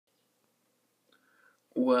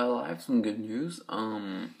Well, I have some good news.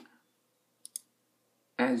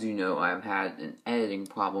 As you know, I've had an editing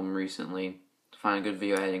problem recently to find a good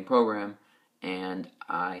video editing program, and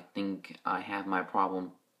I think I have my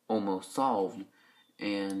problem almost solved.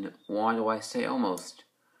 And why do I say almost?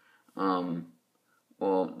 Um,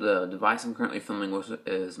 well, the device I'm currently filming with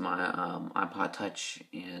is my iPod Touch,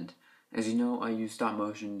 and as you know, I use stop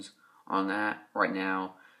motions on that right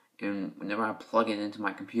now, and whenever I plug it into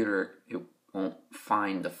my computer, it won't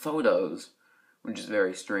find the photos, which is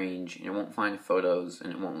very strange, and it won't find the photos,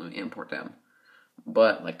 and it won't let me import them.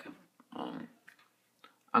 But, um,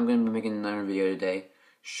 I'm going to be making another video today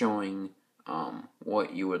showing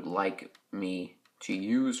what you would like me to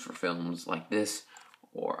use for films like this,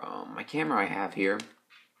 or my camera I have here.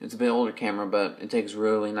 It's a bit older camera, but it takes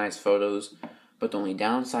really nice photos. But the only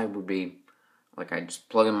downside would be, like, I just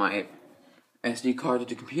plug in my SD card to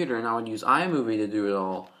the computer and I would use iMovie to do it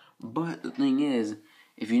all. But the thing is,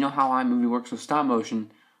 if you know how iMovie works with stop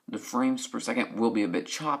motion, the frames per second will be a bit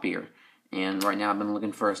choppier. And right now I've been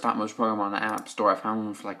looking for a stop motion program on the App Store. I found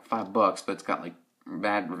one for like $5, but it's got like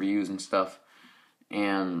bad reviews and stuff.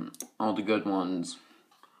 And all the good ones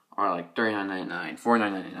are like $39.99,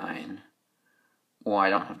 $49.99. Well,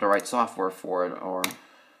 I don't have the right software for it, or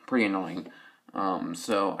pretty annoying.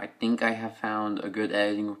 So I think I have found a good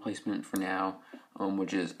editing replacement for now,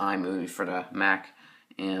 which is iMovie for the Mac.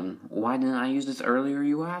 And why didn't I use this earlier,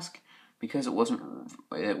 you ask? Because it wasn't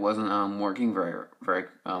working very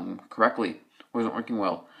correctly. It wasn't working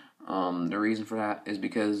well. The reason for that is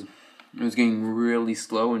because it was getting really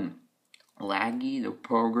slow and laggy, the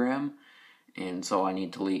program, and so I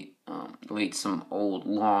need to delete some old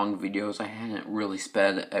long videos I hadn't really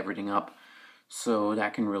sped everything up, so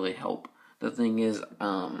that can really help. The thing is,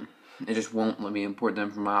 it just won't let me import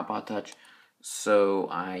them from my iPod Touch, so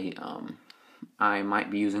I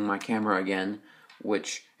might be using my camera again,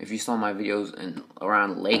 which, if you saw my videos in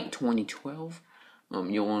around late 2012,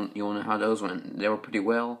 you'll know how those went. They were pretty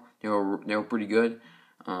well. They were pretty good.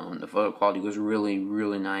 The photo quality was really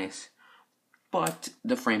nice. But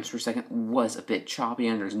the frames per second was a bit choppy,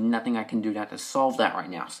 and there's nothing I can do to solve that right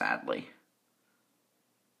now, sadly.